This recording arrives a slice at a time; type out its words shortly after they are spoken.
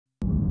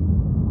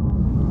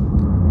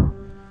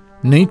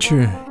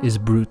Nature is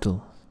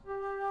brutal,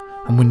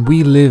 and when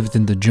we lived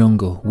in the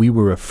jungle, we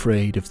were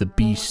afraid of the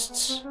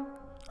beasts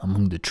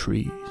among the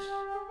trees.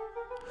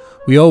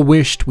 We all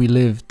wished we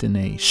lived in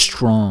a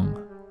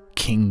strong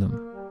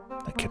kingdom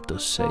that kept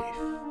us safe.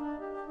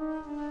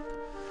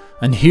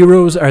 And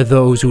heroes are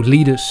those who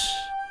lead us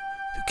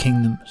to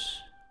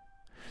kingdoms.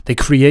 They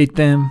create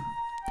them,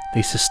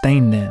 they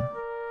sustain them,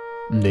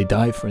 and they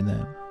die for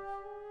them.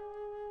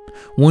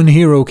 One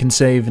hero can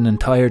save an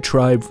entire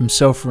tribe from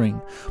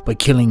suffering by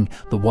killing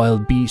the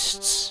wild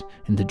beasts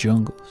in the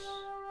jungles.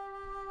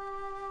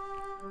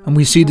 And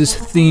we see this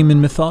theme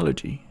in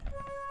mythology.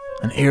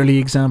 An early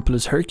example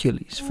is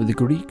Hercules for the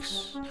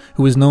Greeks,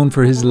 who was known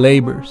for his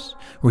labours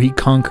where he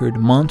conquered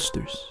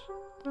monsters.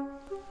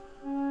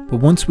 But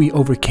once we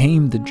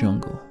overcame the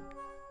jungle,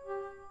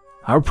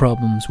 our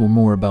problems were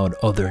more about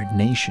other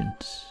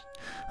nations,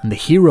 and the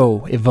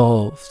hero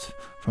evolved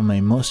from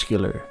a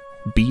muscular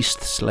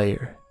beast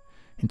slayer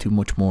into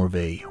much more of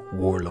a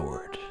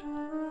warlord.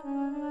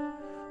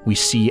 We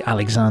see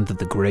Alexander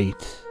the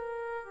Great,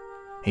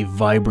 a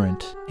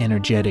vibrant,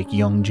 energetic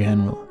young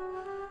general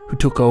who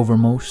took over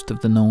most of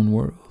the known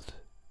world.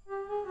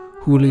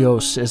 Julio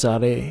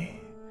Caesar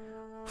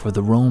for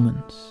the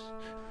Romans,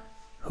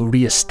 who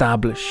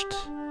re-established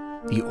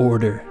the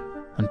order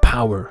and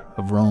power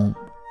of Rome.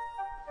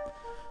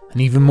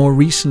 And even more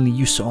recently,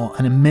 you saw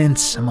an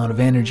immense amount of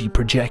energy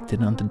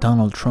projected onto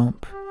Donald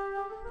Trump.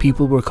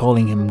 People were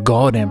calling him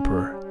God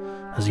Emperor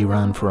as he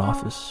ran for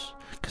office,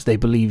 because they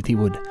believed he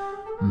would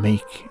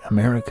make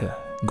America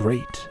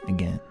great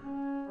again.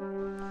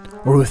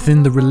 Or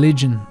within the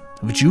religion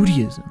of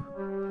Judaism,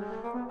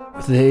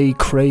 where they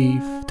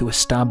crave to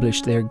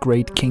establish their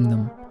great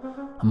kingdom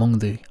among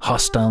the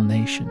hostile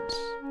nations,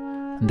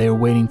 and they are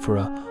waiting for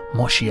a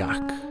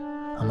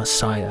Moshiach, a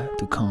Messiah,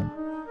 to come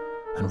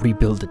and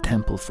rebuild the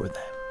temple for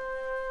them.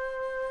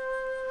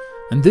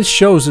 And this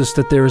shows us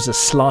that there is a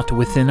slot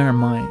within our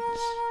minds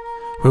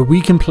where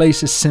we can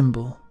place a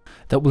symbol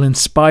that will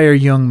inspire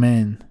young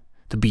men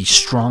to be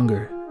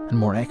stronger and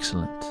more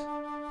excellent,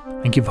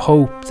 and give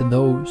hope to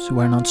those who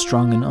are not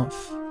strong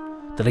enough,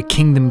 that a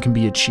kingdom can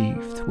be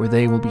achieved where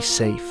they will be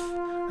safe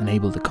and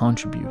able to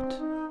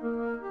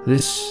contribute.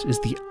 This is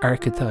the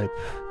archetype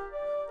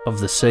of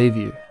the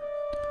Saviour,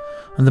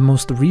 and the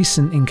most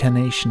recent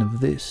incarnation of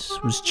this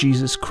was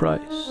Jesus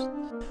Christ,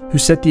 who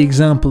set the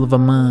example of a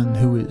man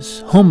who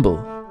is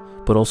humble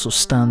but also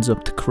stands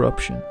up to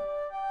corruption,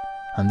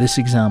 and this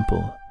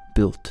example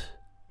built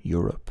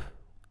Europe.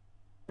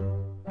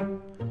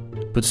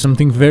 But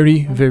something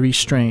very, very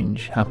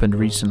strange happened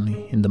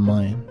recently in the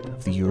mind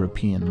of the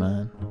European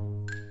man.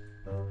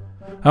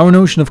 Our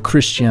notion of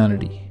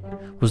Christianity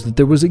was that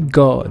there was a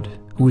God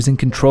who was in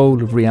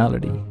control of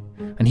reality,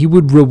 and he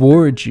would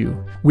reward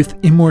you with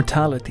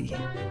immortality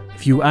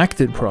if you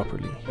acted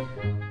properly.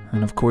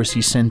 And of course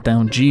he sent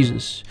down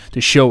Jesus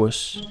to show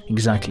us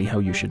exactly how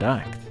you should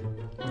act.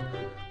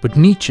 But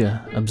Nietzsche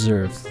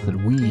observed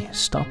that we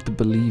stopped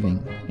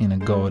believing in a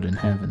God in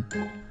heaven.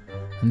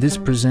 And this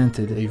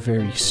presented a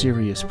very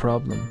serious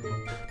problem,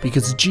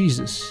 because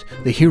Jesus,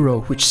 the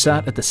hero which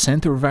sat at the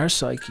center of our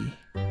psyche,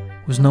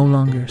 was no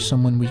longer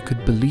someone we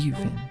could believe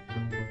in.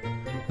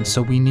 And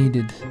so we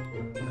needed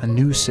a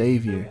new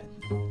savior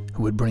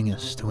who would bring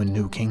us to a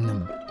new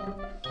kingdom.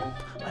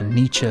 And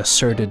Nietzsche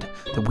asserted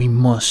that we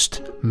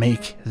must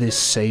make this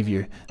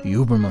savior the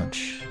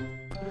Übermensch.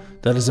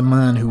 That is a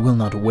man who will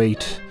not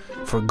wait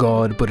for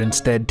God, but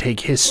instead take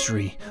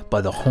history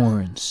by the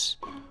horns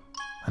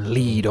and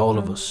lead all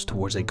of us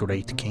towards a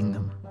great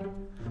kingdom.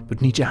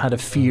 But Nietzsche had a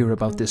fear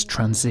about this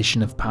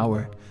transition of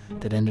power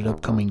that ended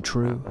up coming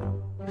true.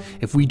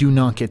 If we do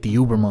not get the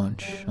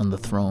Übermensch on the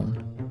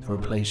throne to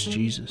replace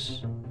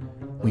Jesus,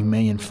 we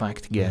may in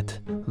fact get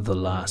the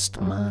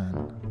last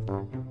man.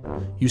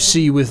 You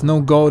see, with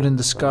no God in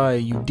the sky,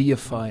 you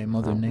deify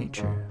Mother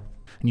Nature.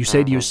 And you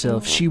say to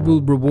yourself, she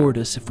will reward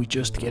us if we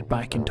just get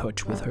back in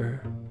touch with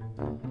her.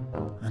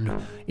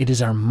 And it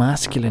is our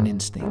masculine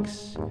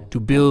instincts to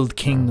build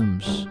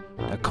kingdoms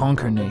that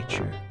conquer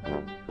nature,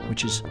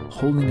 which is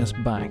holding us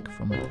back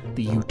from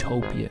the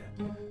utopia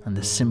and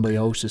the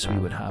symbiosis we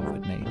would have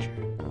with nature.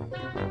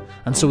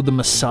 And so the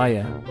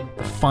Messiah,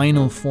 the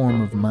final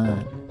form of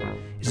man,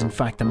 is in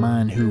fact a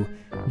man who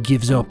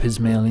gives up his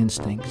male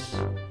instincts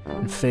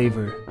in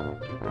favour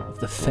of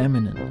the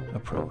feminine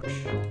approach.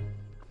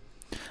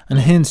 And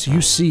hence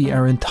you see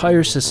our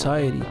entire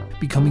society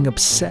becoming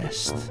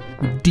obsessed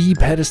with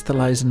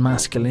de-pedestalizing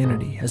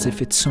masculinity as if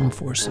it's some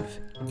force of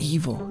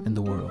evil in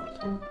the world,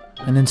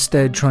 and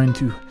instead trying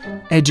to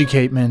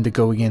educate men to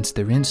go against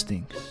their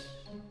instincts.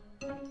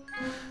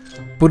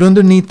 But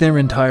underneath their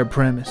entire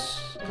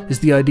premise is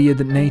the idea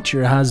that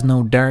nature has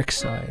no dark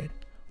side,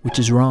 which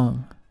is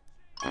wrong.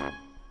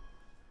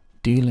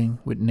 Dealing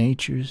with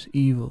nature's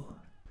evil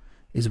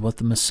is what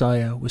the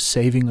Messiah was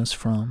saving us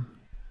from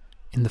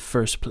in the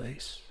first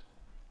place.